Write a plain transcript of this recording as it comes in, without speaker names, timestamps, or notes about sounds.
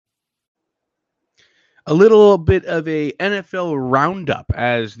A little bit of a NFL roundup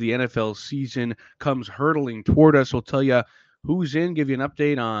as the NFL season comes hurtling toward us. We'll tell you who's in, give you an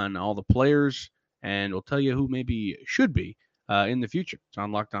update on all the players, and we'll tell you who maybe should be in the future. It's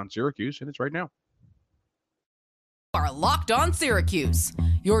on Locked On Syracuse, and it's right now. Are Locked On Syracuse,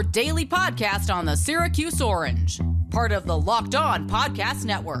 your daily podcast on the Syracuse Orange, part of the Locked On Podcast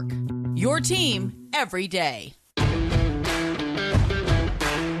Network. Your team every day.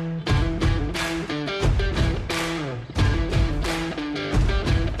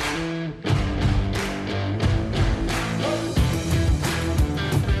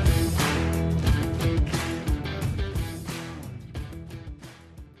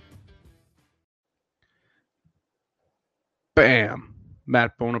 Bam.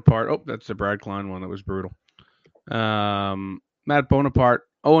 Matt Bonaparte. Oh, that's the Brad Klein one. That was brutal. Matt Bonaparte,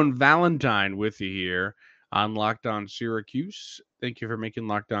 Owen Valentine with you here on Locked On Syracuse. Thank you for making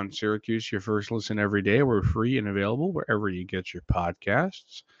Locked On Syracuse your first listen every day. We're free and available wherever you get your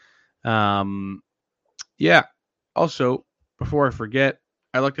podcasts. Yeah. Also, before I forget,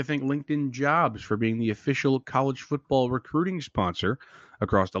 I'd like to thank LinkedIn Jobs for being the official college football recruiting sponsor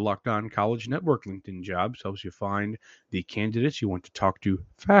across the Locked On College Network. LinkedIn Jobs helps you find the candidates you want to talk to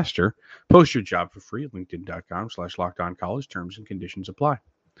faster. Post your job for free at linkedin.com/lockedoncollege. Terms and conditions apply.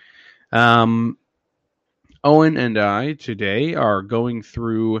 Owen and I today are going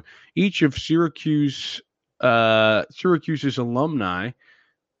through each of Syracuse's alumni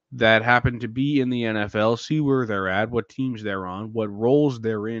that happen to be in the NFL, see where they're at, what teams they're on, what roles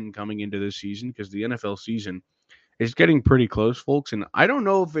they're in coming into this season, because the NFL season is getting pretty close, folks. And I don't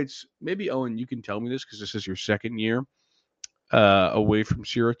know if it's, maybe, Owen, you can tell me this because this is your second year away from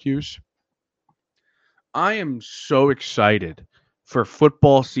Syracuse. I am so excited for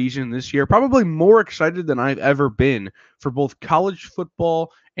football season this year, probably more excited than I've ever been for both college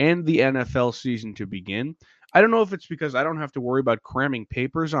football and the NFL season to begin. I don't know if it's because I don't have to worry about cramming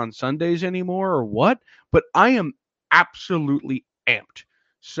papers on Sundays anymore or what, but I am absolutely amped.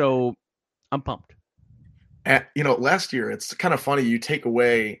 So I'm pumped. Last year, it's kind of funny. You take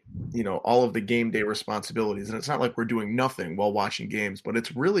away, all of the game day responsibilities, and it's not like we're doing nothing while watching games, but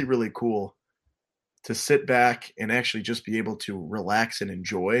it's really, really cool to sit back and actually just be able to relax and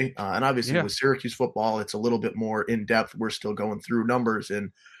enjoy. And obviously with Syracuse football, it's a little bit more in depth. We're still going through numbers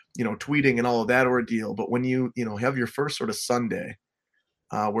and, tweeting and all of that ordeal. But when you have your first sort of Sunday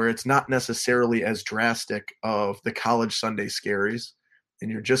where it's not necessarily as drastic of the college Sunday scaries,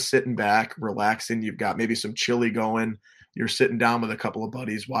 and you're just sitting back, relaxing, you've got maybe some chili going, you're sitting down with a couple of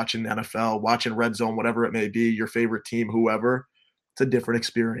buddies, watching NFL, watching Red Zone, whatever it may be, your favorite team, whoever, it's a different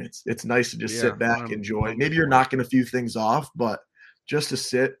experience. It's nice to just sit back, enjoy. Maybe you're knocking a few things off, but just to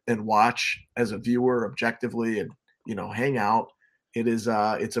sit and watch as a viewer objectively and, hang out, it's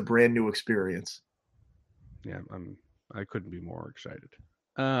a brand new experience. Yeah, I couldn't be more excited.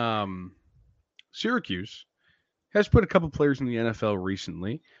 Syracuse has put a couple players in the NFL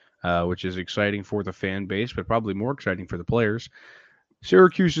recently, which is exciting for the fan base, but probably more exciting for the players.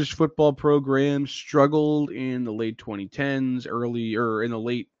 Syracuse's football program struggled in the late 2010s, in the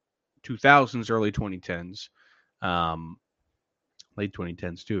late 2000s, early 2010s. Late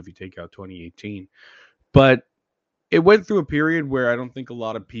 2010s, too, if you take out 2018. But it went through a period where I don't think a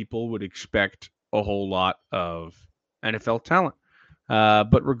lot of people would expect a whole lot of NFL talent.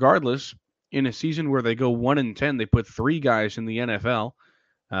 But regardless, in a season where they go 1-10, they put 3 guys in the NFL.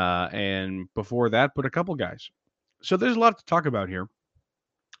 And before that, put a couple guys. So there's a lot to talk about here.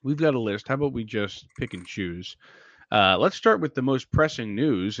 We've got a list. How about we just pick and choose? Let's start with the most pressing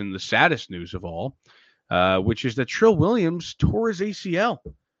news and the saddest news of all, which is that Trill Williams tore his ACL.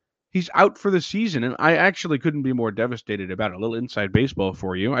 He's out for the season, and I actually couldn't be more devastated about it. A little inside baseball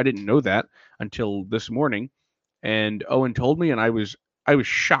for you. I didn't know that until this morning, and Owen told me, and I was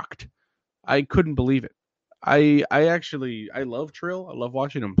shocked. I couldn't believe it. I love Trill. I love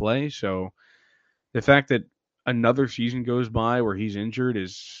watching him play. So the fact that another season goes by where he's injured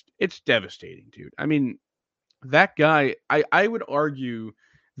it's devastating, dude. I mean, that guy, I would argue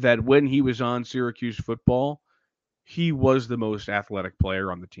that when he was on Syracuse football, he was the most athletic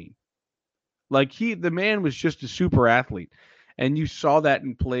player on the team. Like the man was just a super athlete. And you saw that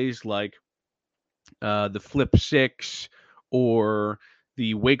in plays like the flip six or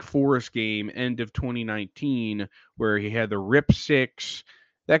the Wake Forest game, end of 2019, where he had the rip six.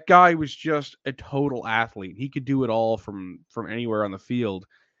 That guy was just a total athlete. He could do it all from anywhere on the field.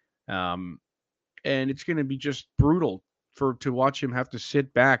 And it's going to be just brutal to watch him have to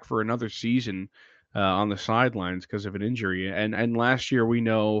sit back for another season on the sidelines because of an injury. And last year, we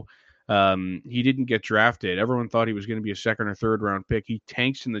know He didn't get drafted. Everyone thought he was going to be a second or third round pick. He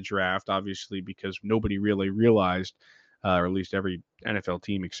tanks in the draft, obviously, because nobody really realized, or at least every NFL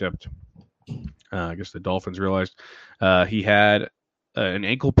team except, I guess the Dolphins realized, he had an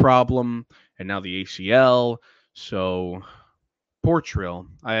ankle problem and now the ACL. So poor Trill.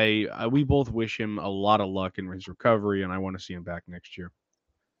 We both wish him a lot of luck in his recovery, and I want to see him back next year.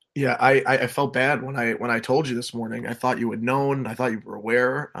 Yeah, I felt bad when I told you this morning. I thought you had known. I thought you were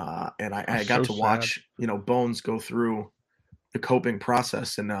aware, and I got to watch Bones go through the coping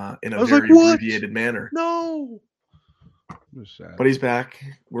process in a very abbreviated manner. No, it was sad. But he's back.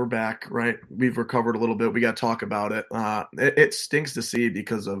 We're back, right? We've recovered a little bit. We got to talk about it. It stinks to see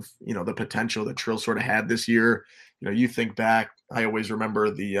because of the potential that Trill sort of had this year. You think back. I always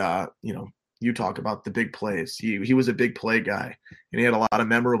remember the you talk about the big plays. He was a big play guy, and he had a lot of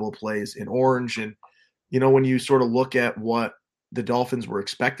memorable plays in Orange. And, when you sort of look at what the Dolphins were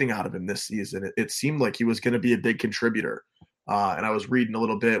expecting out of him this season, it seemed like he was going to be a big contributor. And I was reading a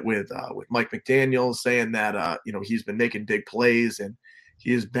little bit with Mike McDaniel saying that, he's been making big plays, and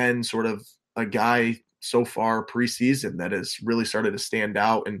he has been sort of a guy so far preseason that has really started to stand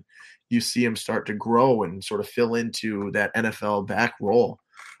out. And you see him start to grow and sort of fill into that NFL back role.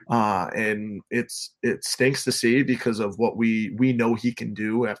 And it stinks to see because of what we know he can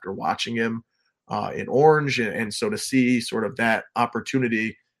do after watching him in Orange. And so to see sort of that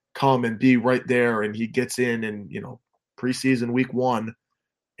opportunity come and be right there, and he gets in and, preseason week 1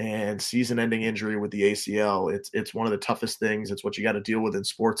 and season-ending injury with the ACL, it's one of the toughest things. It's what you got to deal with in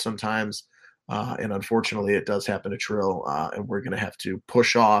sports sometimes. And unfortunately, it does happen to Trill, and we're going to have to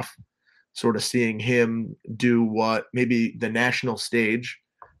push off sort of seeing him do what maybe the national stage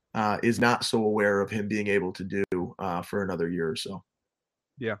is not so aware of him being able to do for another year or so.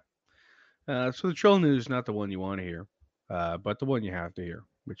 Yeah. So the Trill news is not the one you want to hear, but the one you have to hear,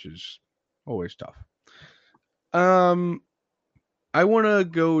 which is always tough. I want to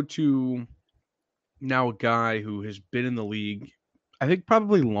go to now a guy who has been in the league, I think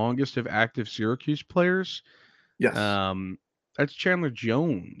probably longest of active Syracuse players. Yes. That's Chandler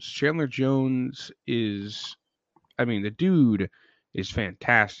Jones. Chandler Jones is, the dude is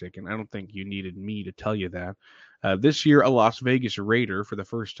fantastic, and I don't think you needed me to tell you that. This year, a Las Vegas Raider for the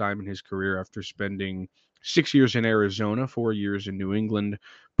first time in his career after spending 6 years in Arizona, 4 years in New England.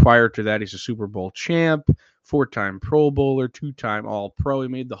 Prior to that, he's a Super Bowl champ, 4-time Pro Bowler, 2-time All-Pro. He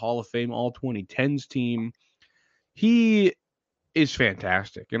made the Hall of Fame All-2010s team. He is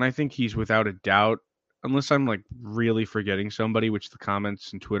fantastic, and I think he's without a doubt, unless I'm really forgetting somebody, which the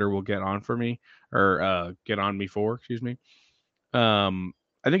comments and Twitter will get on for me, or get on me for, excuse me.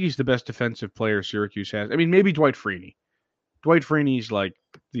 I think he's the best defensive player Syracuse has. Maybe Dwight Freeney. Dwight Freeney's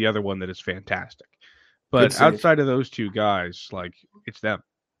the other one that is fantastic. But outside of those two guys, it's them.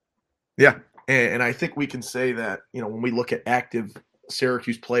 Yeah. And I think we can say that, when we look at active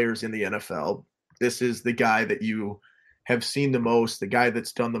Syracuse players in the NFL, this is the guy that you have seen the most, the guy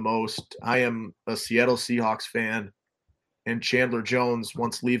that's done the most. I am a Seattle Seahawks fan, and Chandler Jones,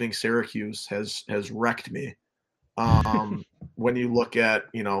 once leaving Syracuse, has wrecked me. When you look at,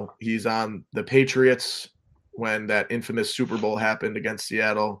 he's on the Patriots when that infamous Super Bowl happened against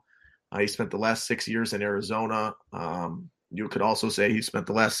Seattle. He spent the last 6 years in Arizona. You could also say he spent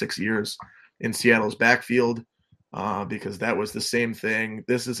the last 6 years in Seattle's backfield because that was the same thing.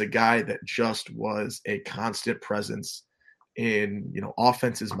 This is a guy that just was a constant presence in,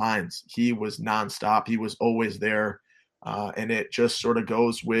 offenses' minds. He was nonstop. He was always there. And it just sort of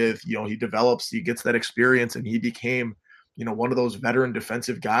goes with, he develops, he gets that experience, and he became, one of those veteran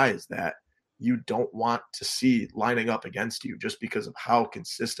defensive guys that you don't want to see lining up against you just because of how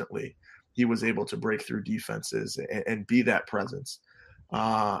consistently he was able to break through defenses and be that presence.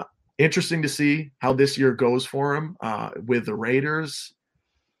 Interesting to see how this year goes for him with the Raiders.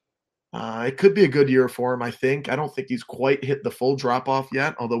 It could be a good year for him, I think. I don't think he's quite hit the full drop-off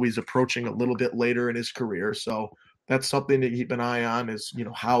yet, although he's approaching a little bit later in his career. So that's something to keep an eye on is,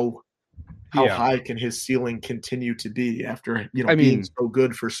 how high can his ceiling continue to be after, being so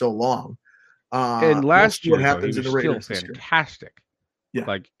good for so long. And last year, what happens in the Raiders still fantastic.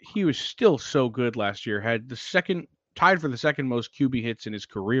 Yeah. He was still so good last year. Had tied for the second most QB hits in his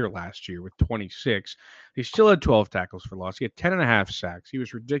career last year with 26. He still had 12 tackles for loss. He had 10.5 sacks. He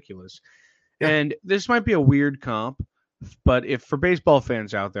was ridiculous. Yeah. And this might be a weird comp, but if for baseball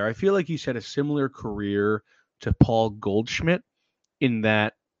fans out there, I feel like he's had a similar career to Paul Goldschmidt in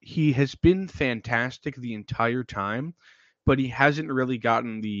that he has been fantastic the entire time, but he hasn't really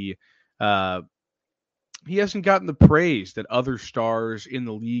gotten the praise that other stars in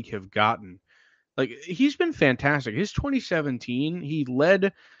the league have gotten. He's been fantastic. His 2017, he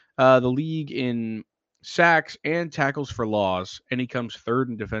led the league in sacks and tackles for loss, and he comes third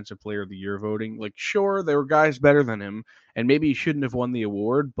in Defensive Player of the Year voting. Like, sure, there were guys better than him, and maybe he shouldn't have won the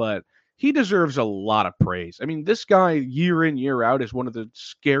award, but he deserves a lot of praise. I mean, this guy, year in, year out, is one of the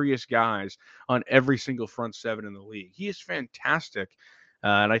scariest guys on every single front seven in the league. He is fantastic,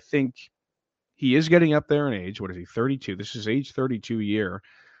 and I think he is getting up there in age. What is he, 32? This is age 32 year.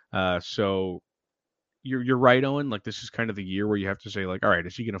 So you're right, Owen. Like, this is kind of the year where you have to say, like, all right,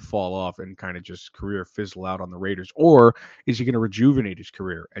 is he going to fall off and kind of just career fizzle out on the Raiders, or is he going to rejuvenate his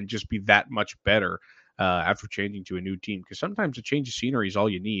career and just be that much better after changing to a new team? Because sometimes a change of scenery is all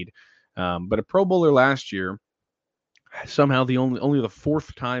you need. But a Pro Bowler last year, somehow the only the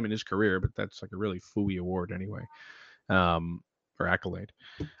fourth time in his career, but that's like a really phooey award anyway, or accolade.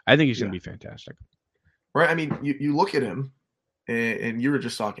 I think he's going to be fantastic. Right. I mean, you look at him, and you were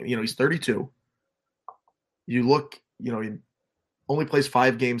just talking. He's 32. You look, he only plays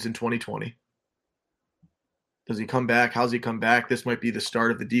 5 games in 2020. Does he come back? How's he come back? This might be the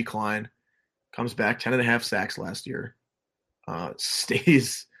start of the decline. Comes back, 10.5 sacks last year.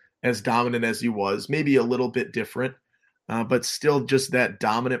 Stays as dominant as he was, maybe a little bit different, but still just that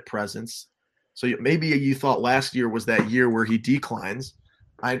dominant presence. So maybe you thought last year was that year where he declines.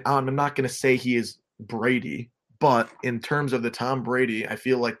 I'm not going to say he is Brady, but in terms of the Tom Brady, I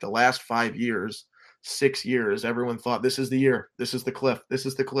feel like the last 5 years, 6 years, everyone thought this is the year. This is the cliff. This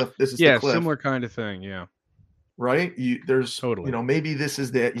is the cliff. This is the cliff. Yeah, similar kind of thing. Yeah. Right? There's totally. Maybe this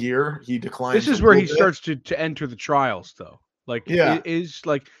is that year he declines. This is where he starts to enter the trials, though. Like, it is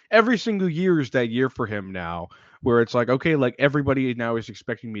like every single year is that year for him now, where it's like, okay, like everybody now is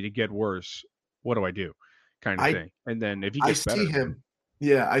expecting me to get worse. What do I do? Kind of thing. And then if he gets better.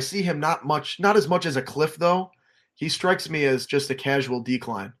 I see him not as much as a cliff, though. He strikes me as just a casual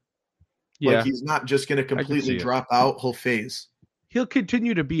decline. Yeah. Like, he's not just going to completely drop out. He'll phase. He'll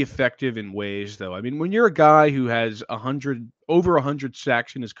continue to be effective in ways, though. I mean, when you're a guy who has over 100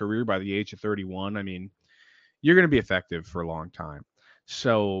 sacks in his career by the age of 31, I mean, you're going to be effective for a long time.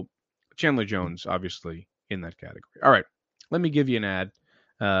 So Chandler Jones, obviously, in that category. All right, let me give you an ad.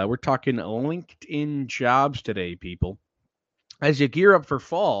 We're talking LinkedIn Jobs today, people. As you gear up for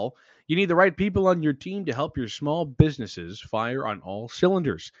fall, you need the right people on your team to help your small businesses fire on all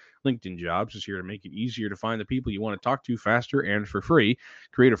cylinders. LinkedIn Jobs is here to make it easier to find the people you want to talk to faster and for free.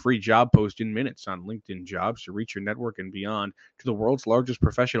 Create a free job post in minutes on LinkedIn Jobs to reach your network and beyond to the world's largest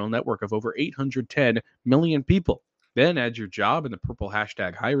professional network of over 810 million people. Then add your job and the purple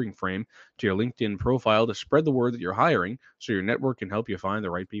hashtag hiring frame to your LinkedIn profile to spread the word that you're hiring so your network can help you find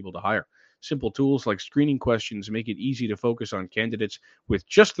the right people to hire. Simple tools like screening questions make it easy to focus on candidates with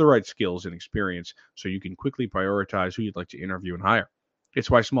just the right skills and experience so you can quickly prioritize who you'd like to interview and hire. It's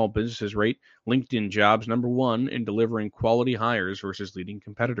why small businesses rate LinkedIn Jobs #1 in delivering quality hires versus leading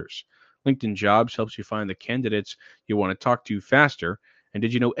competitors. LinkedIn Jobs helps you find the candidates you want to talk to faster. And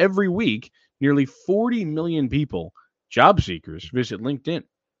did you know every week, nearly 40 million people, job seekers, visit LinkedIn?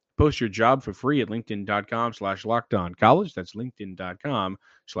 Post your job for free at linkedin.com/lockedoncollege. That's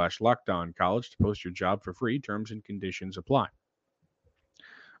linkedin.com/lockedoncollege to post your job for free. Terms and conditions apply.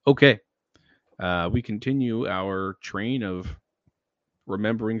 Okay. We continue our train of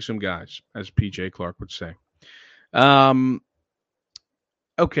remembering some guys, as PJ Clark would say.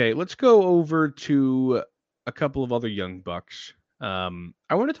 Okay, let's go over to a couple of other young bucks. I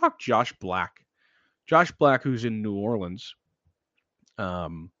want to talk Josh Black. Josh Black, who's in New Orleans.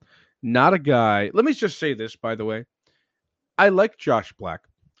 Not a guy. Let me just say this, by the way. I like Josh Black.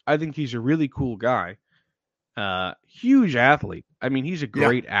 I think he's a really cool guy. Huge athlete. I mean, he's a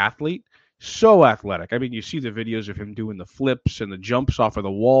great athlete. So athletic. I mean, you see the videos of him doing the flips and the jumps off of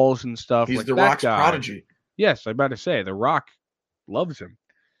the walls and stuff. He's like the Rock's prodigy. Yes, I'm about to say the Rock loves him.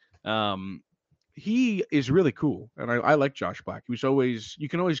 He is really cool, and I like Josh Black. You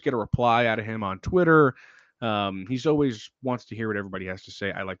can always get a reply out of him on Twitter. He's always wants to hear what everybody has to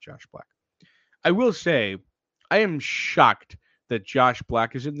say. I like Josh Black. I will say, I am shocked that Josh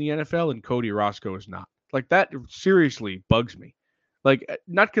Black is in the NFL and Cody Roscoe is not. Like, that seriously bugs me. Like,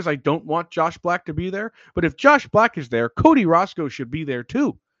 not because I don't want Josh Black to be there, but if Josh Black is there, Cody Roscoe should be there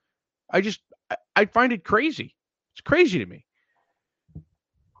too. I find it crazy. It's crazy to me.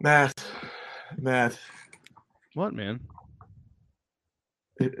 Matt. What, man?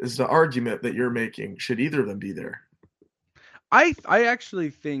 Is the argument that you're making, should either of them be there? I actually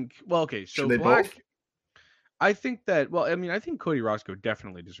think, well, okay, so should they Black, both? I think that, well, I mean, I think Cody Roscoe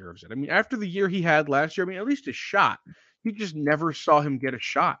definitely deserves it. I mean, after the year he had last year, I mean, at least a shot. You just never saw him get a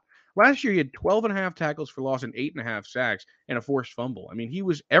shot. Last year, he had 12.5 tackles for loss and 8.5 sacks and a forced fumble. I mean, he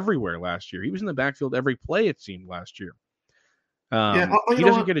was everywhere last year. He was in the backfield every play, it seemed, last year. He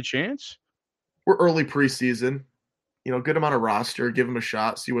doesn't get a chance. We're early preseason. Get him on a roster, give him a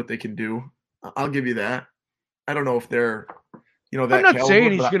shot, see what they can do. I'll give you that. I don't know if they're, that I'm not caliber,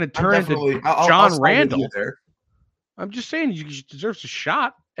 saying he's going to turn into John Randall. I'm just saying he deserves a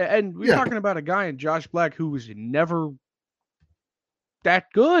shot. And we're talking about a guy in Josh Black who was never that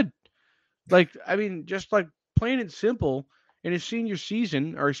good. Just like plain and simple, in his senior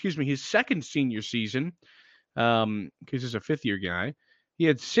season, or excuse me, his second senior season, because he's a fifth-year guy, he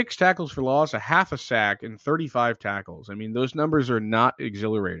had 6 tackles for loss, a half a sack, and 35 tackles. I mean, those numbers are not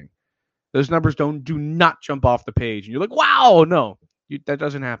exhilarating. Those numbers do not jump off the page. And you're like, wow, no, that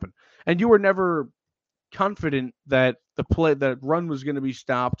doesn't happen. And you were never confident that that run was going to be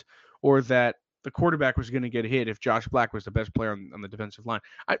stopped or that the quarterback was going to get hit if Josh Black was the best player on the defensive line.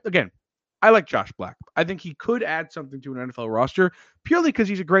 I like Josh Black. I think he could add something to an NFL roster purely because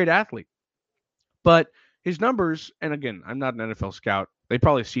he's a great athlete. But his numbers, and again, I'm not an NFL scout. They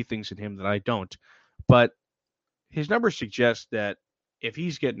probably see things in him that I don't. But his numbers suggest that if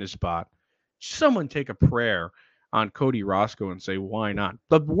he's getting a spot, someone take a prayer on Cody Roscoe and say, why not?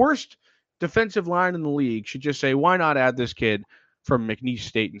 The worst defensive line in the league should just say, why not add this kid from McNeese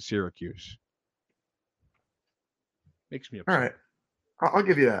State and Syracuse? Makes me upset. All right. I'll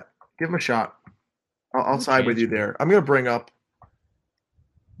give you that. Give him a shot. I'll side with you there. I'm going to bring up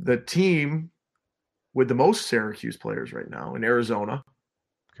the team with the most Syracuse players right now in Arizona.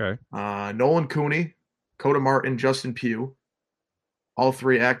 Okay. Nolan Cooney, Coda Martin, Justin Pugh, all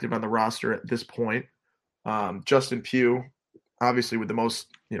 3 active on the roster at this point. Justin Pugh, obviously with the most,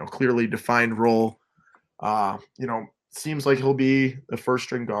 clearly defined role. Seems like he'll be the first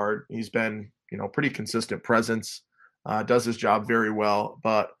string guard. He's been, pretty consistent presence, does his job very well.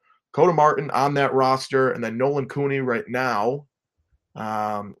 But Coda Martin on that roster, and then Nolan Cooney right now,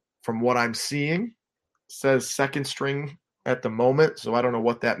 from what I'm seeing, says second string at the moment. So I don't know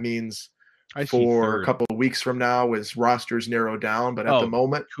what that means for a couple of weeks from now as rosters narrow down. But at the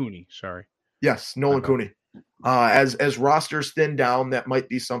moment, Cooney, sorry. Yes, Nolan Cooney. As rosters thin down, that might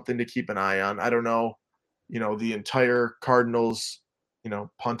be something to keep an eye on. I don't know, the entire Cardinals,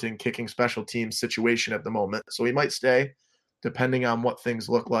 punting, kicking, special teams situation at the moment. So he might stay depending on what things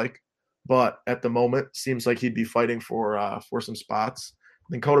look like. But at the moment, seems like he'd be fighting for some spots.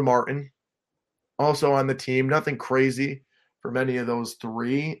 Then Coda Martin, also on the team. Nothing crazy for many of those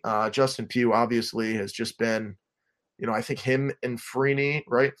 3. Justin Pugh obviously has just been, I think him and Freeney,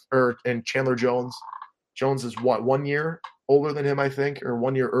 right? And Chandler Jones. Jones is 1 year older than him, I think, or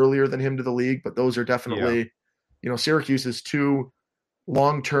 1 year earlier than him to the league. But those are definitely, Syracuse's 2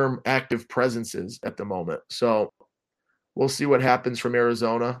 long-term active presences at the moment. So we'll see what happens from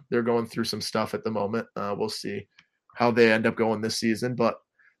Arizona. They're going through some stuff at the moment. We'll see how they end up going this season. But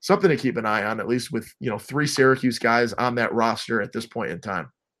something to keep an eye on, at least with, 3 Syracuse guys on that roster at this point in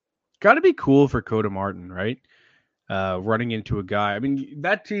time. Got to be cool for Coda Martin, right? Running into a guy. I mean,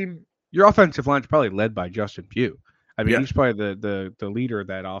 that team, your offensive line is probably led by Justin Pugh. I mean, he's probably the leader of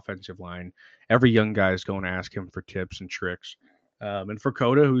that offensive line. Every young guy is going to ask him for tips and tricks. And for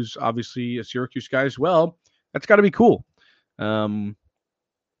Coda, who's obviously a Syracuse guy as well, that's got to be cool.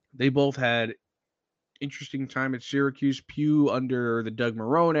 They both had interesting time at Syracuse. Pugh under the Doug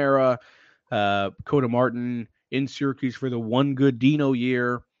Marrone era. Coda Martin in Syracuse for the one good Dino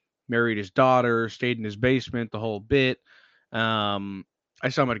year. Married his daughter, stayed in his basement, the whole bit. I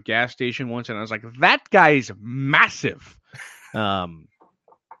saw him at a gas station once, and I was like, that guy's massive.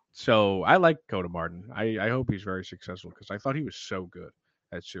 So I like Coda Martin. I hope he's very successful because I thought he was so good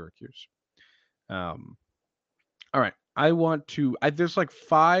at Syracuse. All right. There's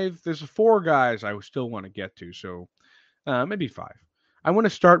 4 guys I still want to get to, so maybe 5. I want to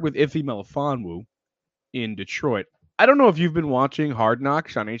start with Ife Melifonwu in Detroit. I don't know if you've been watching Hard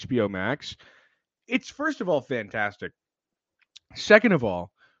Knocks on HBO Max. It's first of all fantastic. Second of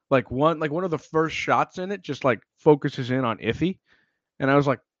all, one of the first shots in it just focuses in on Ife, and I was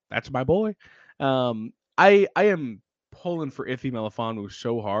like, "That's my boy." I am pulling for Ife Melifonwu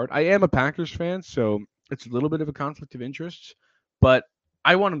so hard. I am a Packers fan, so it's a little bit of a conflict of interest, but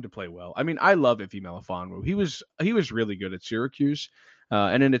I want him to play well. I mean, I love Ife Melifonwu. He was really good at Syracuse.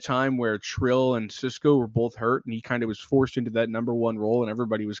 And in a time where Trill and Cisco were both hurt and he kind of was forced into that number 1 role and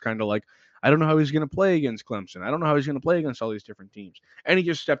everybody was kind of like, I don't know how he's going to play against Clemson. I don't know how he's going to play against all these different teams. And he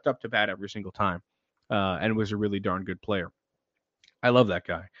just stepped up to bat every single time and was a really darn good player. I love that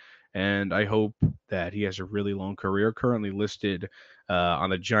guy. And I hope that he has a really long career, currently listed on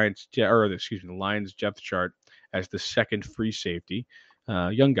the Lions depth chart as the second free safety.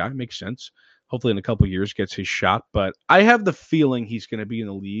 Young guy, makes sense. Hopefully in a couple of years gets his shot, but I have the feeling he's going to be in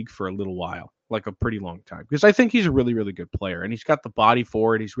the league for a little while. like a pretty long time because I think he's a really, really good player and he's got the body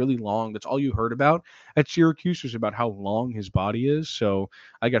for it. He's really long. That's all you heard about at Syracuse was about how long his body is. So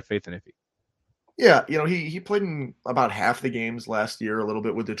I got faith in Iffy. Yeah, he played in about half the games last year, a little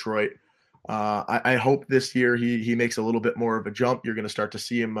bit with Detroit. I hope this year he makes a little bit more of a jump. You're going to start to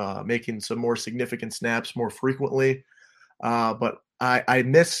see him making some more significant snaps more frequently. But I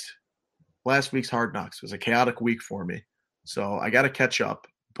missed last week's Hard Knocks. It was a chaotic week for me. So I got to catch up.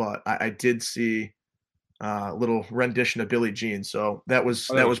 But I did see a little rendition of Billie Jean. So that was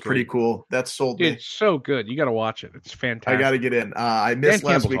pretty cool. That sold me. It's so good. You got to watch it. It's fantastic. I got to get in. I missed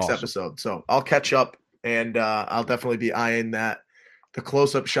last week's episode. So I'll catch up, and I'll definitely be eyeing the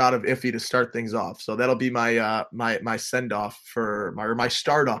close-up shot of Iffy to start things off. So that'll be my my send-off for my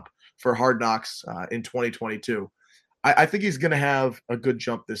startup for Hard Knocks in 2022. I think he's going to have a good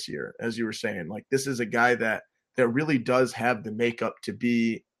jump this year, as you were saying. Like, this is a guy that really does have the makeup to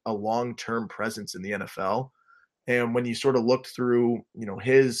be a long-term presence in the NFL. And when you sort of looked through,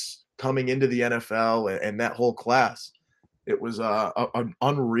 his coming into the NFL and that whole class, it was an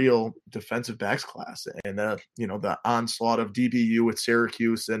unreal defensive backs class, and the onslaught of DBU at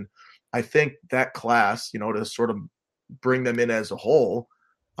Syracuse. And I think that class, to sort of bring them in as a whole,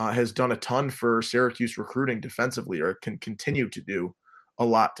 has done a ton for Syracuse recruiting defensively, or can continue to do a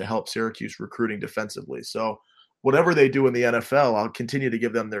lot to help Syracuse recruiting defensively. So whatever they do in the NFL, I'll continue to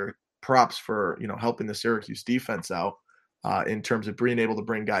give them their props for, helping the Syracuse defense out in terms of being able to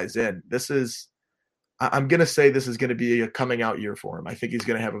bring guys in. I'm going to say this is going to be a coming out year for him. I think he's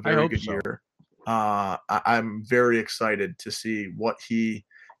going to have a very good year. I'm very excited to see what he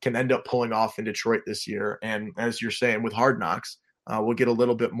can end up pulling off in Detroit this year. And as you're saying, with Hard Knocks, we'll get a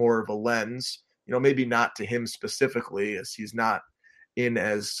little bit more of a lens, maybe not to him specifically, as he's not in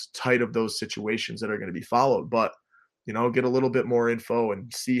as tight of those situations that are going to be followed, but get a little bit more info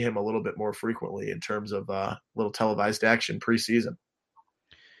and see him a little bit more frequently in terms of little televised action preseason.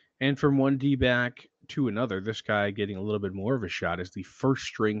 And from one D-back to another, this guy getting a little bit more of a shot is the first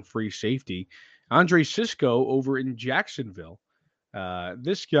string free safety, Andre Cisco over in Jacksonville.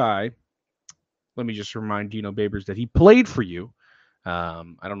 This guy, let me just remind Dino Babers that he played for you. I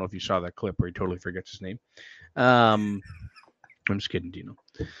don't know if you saw that clip where he totally forgets his name. I'm just kidding, Dino.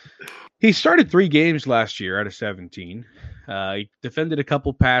 He started 3 games last year out of 17. He defended a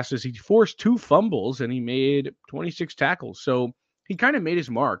couple passes. He forced 2 fumbles, and he made 26 tackles. So he kind of made his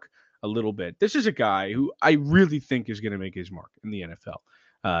mark a little bit. This is a guy who I really think is going to make his mark in the NFL,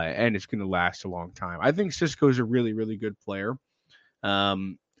 and it's going to last a long time. I think Cisco is a really, really good player.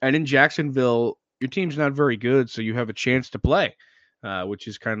 And in Jacksonville, your team's not very good, so you have a chance to play, which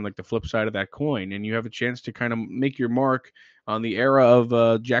is kind of like the flip side of that coin. And you have a chance to kind of make your mark on the era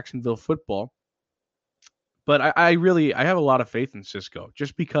of Jacksonville football. But I have a lot of faith in Cisco,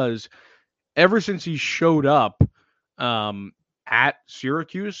 just because ever since he showed up at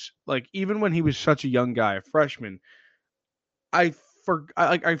Syracuse, like even when he was such a young guy, a freshman, I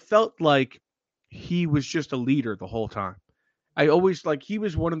felt like he was just a leader the whole time. I always he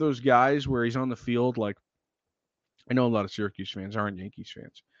was one of those guys where he's on the field. Like, I know a lot of Syracuse fans aren't Yankees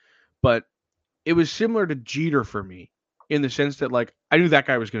fans, but it was similar to Jeter for me in the sense that I knew that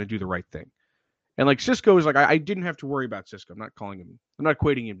guy was going to do the right thing. And Cisco is I didn't have to worry about Cisco. I'm not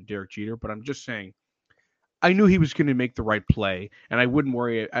equating him to Derek Jeter, but I'm just saying I knew he was going to make the right play, and I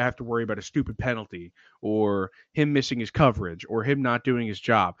wouldn't have to worry about a stupid penalty or him missing his coverage or him not doing his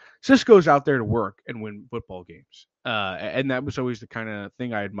job. Cisco's out there to work and win football games. And that was always the kind of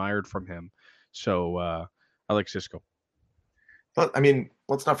thing I admired from him. So I like Cisco. But,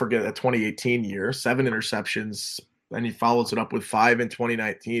 let's not forget that 2018 year, 7 interceptions, and he follows it up with 5 in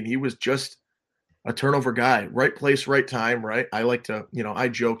 2019. He was just a turnover guy. Right place, right time, right? I like to, I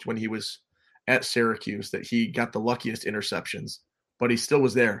joked when he was at Syracuse that he got the luckiest interceptions, but he still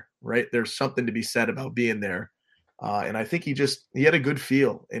was there, right? There's something to be said about being there. And I think he had a good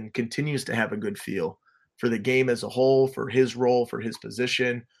feel and continues to have a good feel for the game as a whole, for his role, for his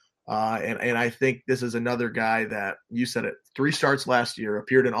position. And I think this is another guy that, you said it, 3 starts last year,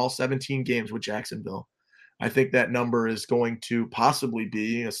 appeared in all 17 games with Jacksonville. I think that number is going to possibly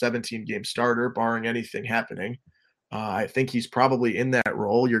be a 17-game starter, barring anything happening. I think he's probably in that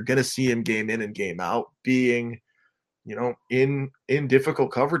role. You're going to see him game in and game out, being, in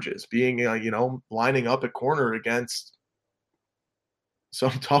difficult coverages, being, lining up at corner against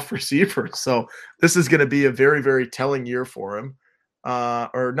some tough receivers. So this is going to be a very, very telling year for him.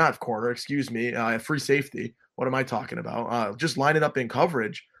 Or not corner, free safety. What am I talking about? Just lining up in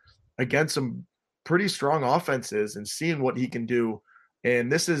coverage against some pretty strong offenses and seeing what he can do.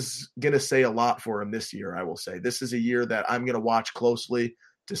 And this is going to say a lot for him this year, I will say. This is a year that I'm going to watch closely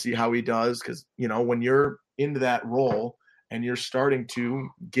to see how he does. Because, when you're into that role and you're starting to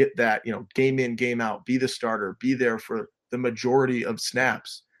get that, game in, game out, be the starter, be there for the majority of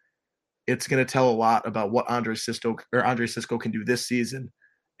snaps, it's going to tell a lot about what Andre Cisco can do this season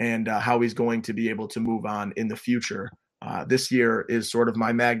and how he's going to be able to move on in the future. This year is sort of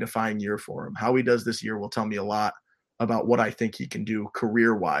my magnifying year for him. How he does this year will tell me a lot about what I think he can do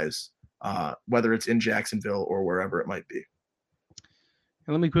career-wise, whether it's in Jacksonville or wherever it might be.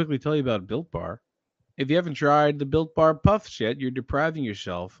 And let me quickly tell you about Built Bar. If you haven't tried the Built Bar Puffs yet, you're depriving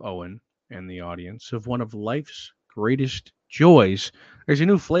yourself, Owen, and the audience, of one of life's greatest joys. There's a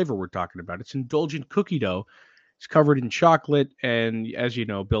new flavor we're talking about. It's indulgent cookie dough. It's covered in chocolate, and as you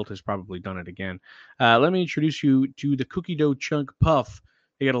know, Built has probably done it again. Let me introduce you to the Cookie Dough Chunk Puff.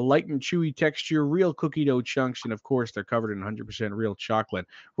 They got a light and chewy texture, real cookie dough chunks, and of course, they're covered in 100% real chocolate.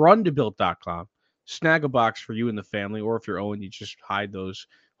 Run to Built.com. Snag a box for you and the family, or if you're Owen, you just hide those,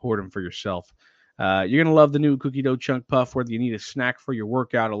 hoard them for yourself. You're going to love the new Cookie Dough Chunk Puff, whether you need a snack for your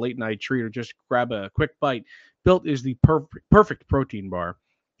workout, a late-night treat, or just grab a quick bite. Built is the perfect protein bar,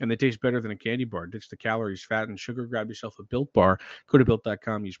 and they taste better than a candy bar. Ditch the calories, fat, and sugar. Grab yourself a Built bar. Go to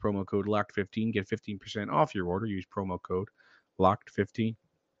Built.com. Use promo code LOCKED15. Get 15% off your order. Use promo code LOCKED15.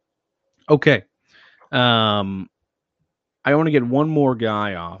 Okay. I want to get one more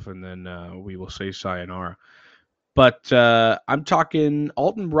guy off, and then we will say sayonara. But I'm talking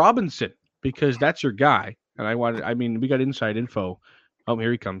Alton Robinson, because that's your guy. And we got inside info. Oh,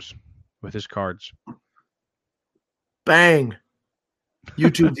 here he comes with his cards. Bang.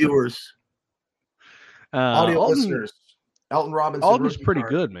 YouTube viewers. Audio Alton, listeners. Alton Robinson. Alton's pretty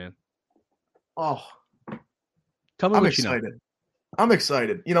good, man. Oh. Tell me I'm what excited. you know. I'm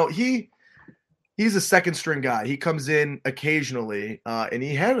excited. He's a second string guy. He comes in occasionally, and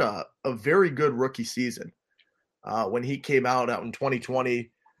he had a very good rookie season. When he came out in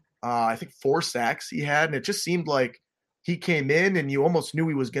 2020, I think 4 sacks he had, and it just seemed like he came in and you almost knew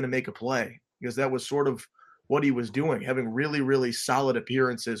he was going to make a play, because that was sort of what he was doing, having really, really solid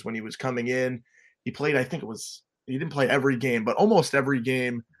appearances when he was coming in. He played, he didn't play every game, but almost every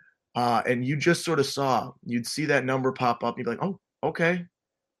game. And you just sort of you'd see that number pop up. And you'd be like, oh, okay,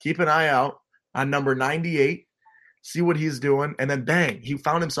 keep an eye out on number 98, see what he's doing. And then bang, he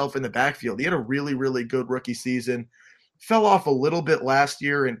found himself in the backfield. He had a really, really good rookie season. Fell off a little bit last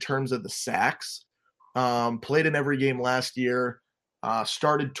year in terms of the sacks. Played in every game last year.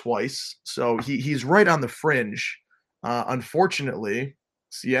 Started twice. So he's right on the fringe. Unfortunately,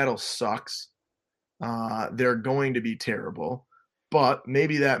 Seattle sucks. They're going to be terrible. But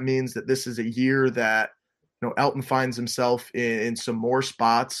maybe that means that this is a year that Alton finds himself in some more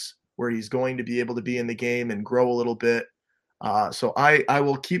spots where he's going to be able to be in the game and grow a little bit. So I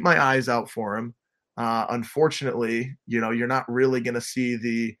will keep my eyes out for him. Unfortunately, you're not really going to see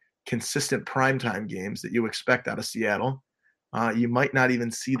the consistent primetime games that you expect out of Seattle. You might not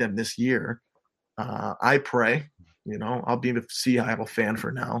even see them this year. I pray, I'll be a Seattle fan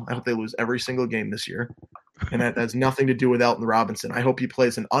for now. I hope they lose every single game this year. And that has nothing to do with Alton Robinson. I hope he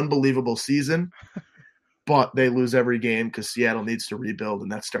plays an unbelievable season, but they lose every game because Seattle needs to rebuild,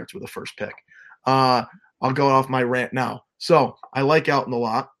 and that starts with a first pick. I'll go off my rant now. So I like Alton a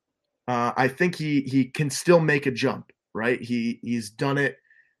lot. I think he can still make a jump, right? He's done it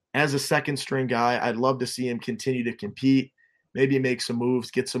as a second string guy. I'd love to see him continue to compete, maybe make some moves,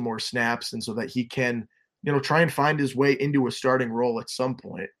 get some more snaps, and so that he can, try and find his way into a starting role at some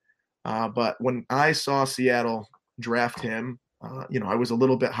point. But when I saw Seattle draft him, I was a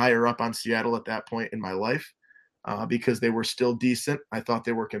little bit higher up on Seattle at that point in my life because they were still decent. I thought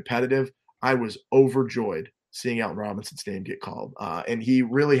they were competitive. I was overjoyed seeing Alton Robinson's name get called. And he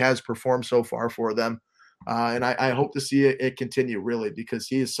really has performed so far for them. And I hope to see it continue, really, because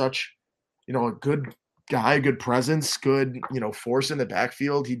he is such, a good guy, good presence, good, force in the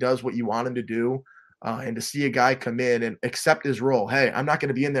backfield. He does what you want him to do. And to see a guy come in and accept his role. Hey, I'm not going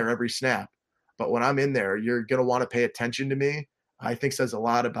to be in there every snap, but when I'm in there, you're going to want to pay attention to me. I think says a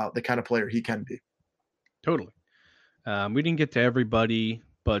lot about the kind of player he can be. Totally. We didn't get to everybody,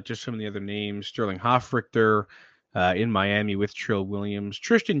 but just some of the other names. Sterling Hofrichter in Miami with Trill Williams.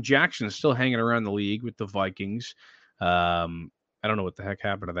 Tristan Jackson is still hanging around the league with the Vikings. I don't know what the heck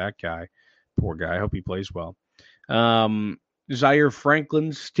happened to that guy. Poor guy. I hope he plays well. Zaire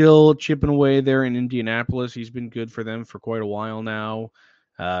Franklin still chipping away there in Indianapolis. He's been good for them for quite a while now.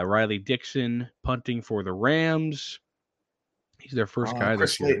 Riley Dixon punting for the Rams. He's their first guy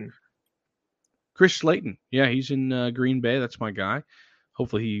this year. Chris Slayton. Yeah, he's in Green Bay. That's my guy.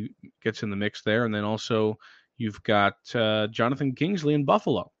 Hopefully he gets in the mix there. And then also you've got Jonathan Kingsley in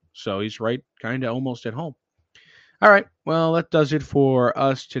Buffalo. So he's right kind of almost at home. All right. Well, that does it for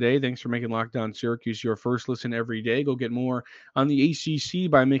us today. Thanks for making Locked On Syracuse your first listen every day. Go get more on the ACC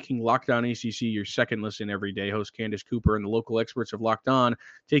by making Locked On ACC your second listen every day. Host Candace Cooper and the local experts of Locked On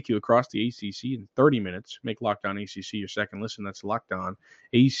take you across the ACC in 30 minutes. Make Locked On ACC your second listen. That's Locked On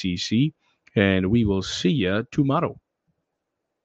ACC. And we will see you tomorrow.